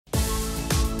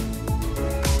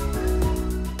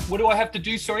What do I have to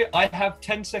do? Sorry, I have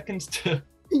 10 seconds to...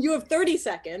 You have 30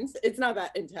 seconds. It's not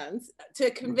that intense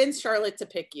to convince Charlotte to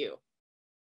pick you.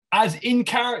 As in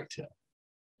character?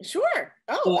 Sure.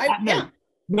 Oh, No. yeah.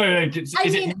 No. It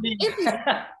me?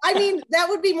 I mean, that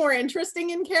would be more interesting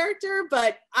in character,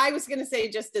 but I was going to say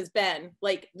just as Ben,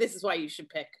 like, this is why you should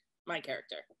pick my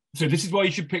character. So this is why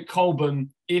you should pick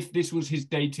Colburn if this was his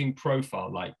dating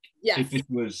profile, like, yes. If this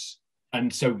was,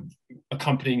 and so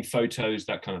accompanying photos,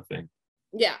 that kind of thing.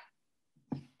 Yeah.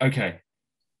 Okay.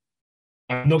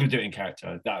 I'm not going to do it in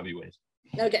character. That would be weird.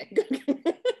 Okay.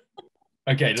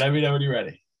 Okay, let me know when you're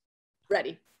ready.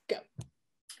 Ready. Go.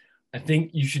 I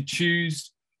think you should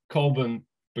choose Colburn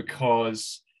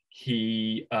because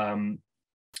he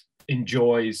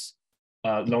enjoys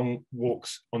long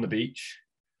walks on the beach,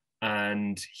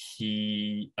 and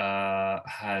he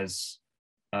has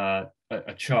a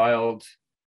child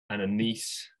and a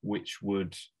niece, which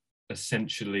would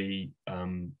essentially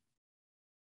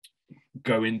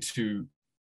go into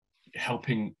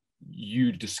helping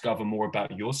you discover more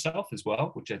about yourself as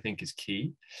well, which I think is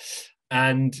key.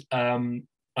 And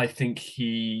I think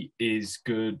he is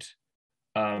good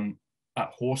at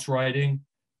horse riding,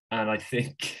 and I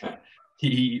think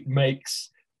he makes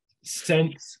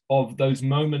sense of those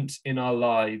moments in our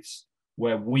lives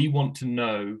where we want to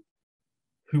know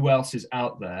who else is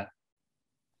out there,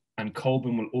 and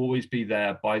Colburn will always be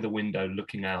there by the window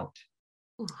looking out,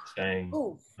 saying,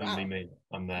 only me,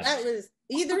 I'm there. That was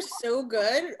either so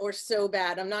good or so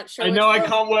bad. I'm not sure. I know, I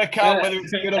can't work out whether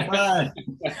it's good or bad.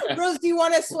 Rose, do you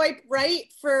want to swipe right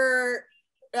for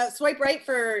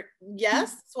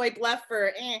yes, swipe left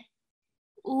for eh?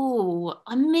 Oh,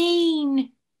 I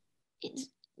mean, it's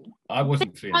I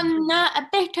wasn't feeling a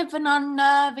bit of an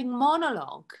unnerving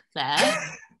monologue there.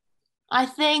 I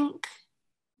think,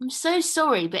 I'm so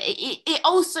sorry, but it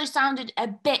also sounded a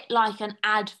bit like an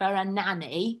ad for a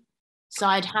nanny. So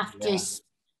I'd have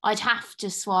to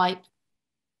swipe.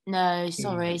 No,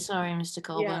 sorry, Mr.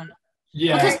 Colburn.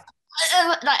 Yeah. Because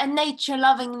like a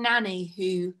nature-loving nanny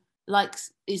who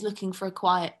is looking for a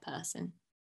quiet person.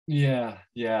 Yeah.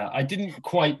 I didn't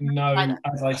quite know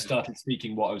as I started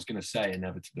speaking what I was going to say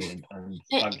inevitably, and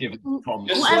I've given Tom.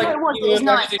 Whatever it was, it was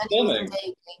nice.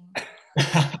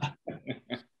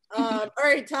 All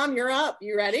right, Tom, you're up.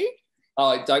 You ready?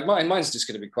 Mine's just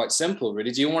going to be quite simple,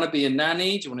 really. Do you want to be a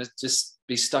nanny? Do you want to just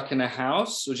be stuck in a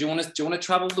house, or do you want to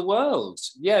travel the world?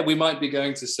 Yeah, we might be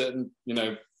going to certain,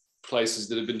 places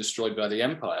that have been destroyed by the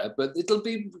Empire, but it'll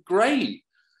be great.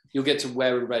 You'll get to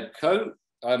wear a red coat.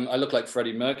 I look like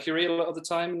Freddie Mercury a lot of the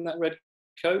time in that red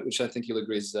coat, which I think you'll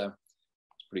agree is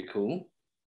pretty cool.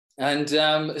 And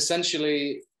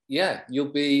essentially, yeah,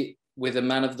 you'll be with a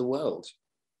man of the world.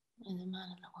 With a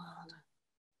man of the world.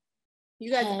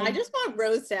 You guys, I just want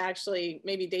Rose to actually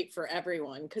maybe date for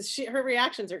everyone, because her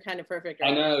reactions are kind of perfect.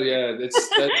 Right? I know, yeah.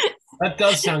 That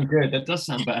does sound good. That does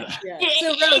sound better. Yeah.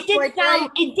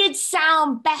 It did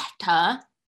sound better.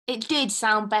 It did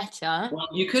sound better. Well,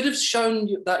 you could have shown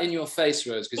that in your face,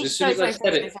 Rose, because as soon as I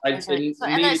said it, I immediately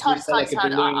felt like a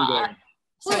balloon going.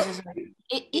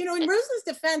 In Rose's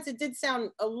defense, it did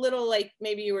sound a little like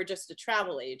maybe you were just a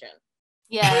travel agent.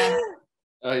 Yeah.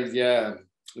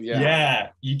 Yeah.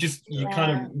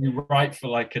 You write for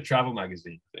like a travel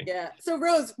magazine thing. Yeah. So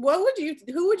Rose,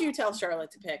 who would you tell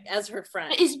Charlotte to pick as her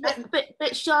friend?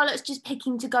 But Charlotte's just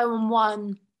picking to go on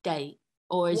one date.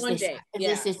 Or is this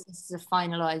a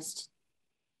finalised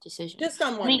decision? Just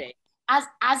on one date.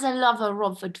 As a lover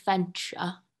of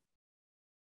adventure,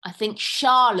 I think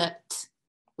Charlotte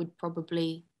would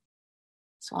probably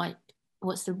swipe.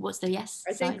 What's the yes?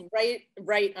 I think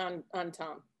right on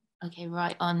Tom. Okay,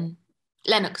 right on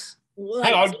Lennox.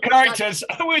 Hang on, characters.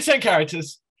 I thought we were saying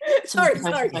characters. Sorry.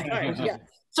 Yeah.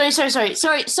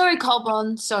 Sorry,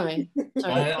 Colburn. Sorry.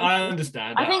 I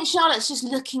understand. I think Charlotte's just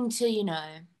looking to,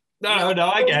 No,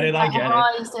 I get it.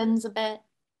 Horizons a bit.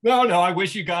 No, I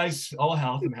wish you guys all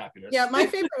health and happiness. Yeah, my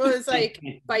favorite was like,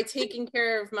 by taking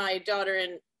care of my daughter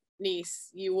and niece,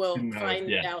 you will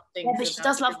find out things. Yeah, but she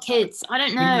does love kids. I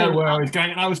don't know. I didn't know where I was going.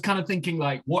 And I was kind of thinking,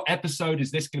 like, what episode is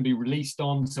this going to be released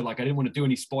on? So, like, I didn't want to do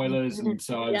any spoilers. And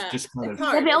so I was just kind of...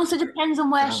 Yeah, but it also depends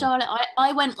on where Charlotte...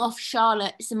 I went off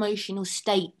Charlotte's emotional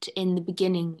state in the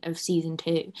beginning of season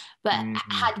 2. But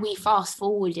had we fast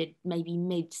forwarded maybe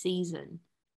mid-season,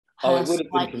 her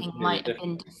swiping might have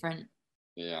been different.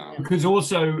 Yeah. Because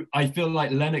also, I feel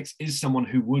like Lennox is someone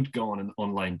who would go on an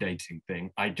online dating thing.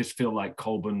 I just feel like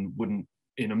Colburn wouldn't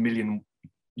in a million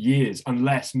years,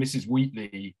 unless Mrs.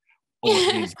 Wheatley or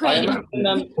his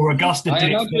or Augusta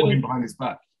did it for him behind his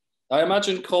back. I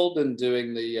imagine Colburn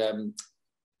doing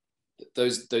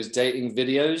those dating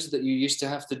videos that you used to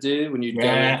have to do when you'd go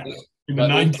in. in the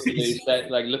like, 90s.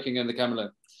 like looking in the camera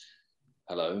like,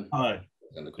 hello. Hi.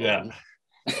 In the Yeah.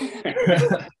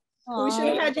 We should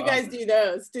have had you guys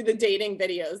do the dating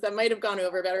videos. That might have gone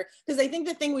over better. Because I think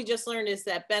the thing we just learned is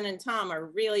that Ben and Tom are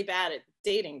really bad at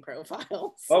dating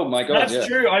profiles. Oh my God, That's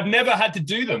true. I've never had to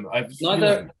do them.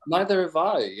 Neither have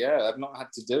I. Yeah, I've not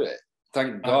had to do it.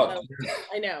 Thank God.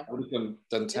 I know. I would have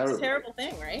done terrible. It's a terrible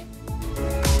thing,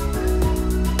 right?